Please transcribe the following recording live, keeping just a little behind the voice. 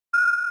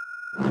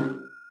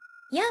Yum,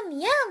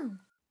 yum!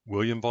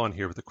 William Vaughn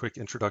here with a quick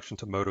introduction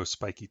to MODO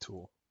Spikey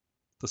tool.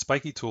 The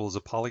Spikey tool is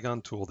a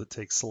polygon tool that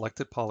takes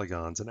selected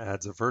polygons and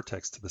adds a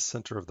vertex to the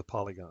center of the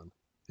polygon.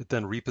 It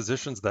then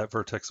repositions that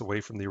vertex away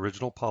from the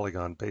original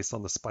polygon based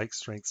on the spike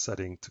strength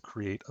setting to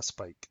create a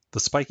spike. The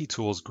Spikey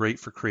tool is great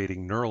for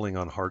creating knurling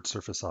on hard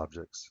surface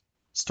objects.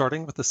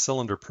 Starting with the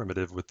cylinder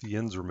primitive with the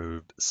ends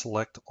removed,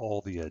 select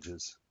all the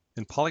edges.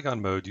 In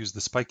polygon mode, use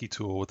the Spikey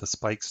tool with a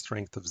spike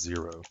strength of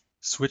 0.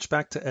 Switch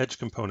back to edge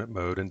component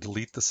mode and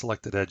delete the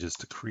selected edges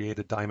to create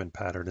a diamond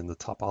pattern in the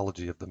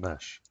topology of the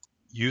mesh.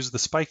 Use the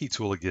Spikey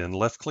tool again,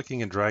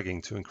 left-clicking and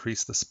dragging to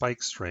increase the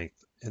spike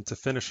strength and to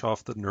finish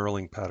off the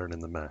knurling pattern in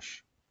the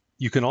mesh.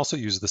 You can also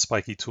use the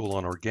Spikey tool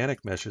on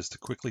organic meshes to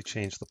quickly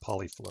change the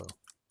polyflow.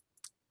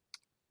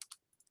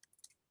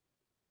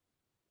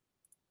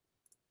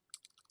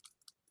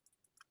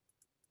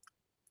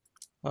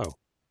 Oh,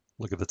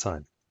 look at the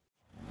time.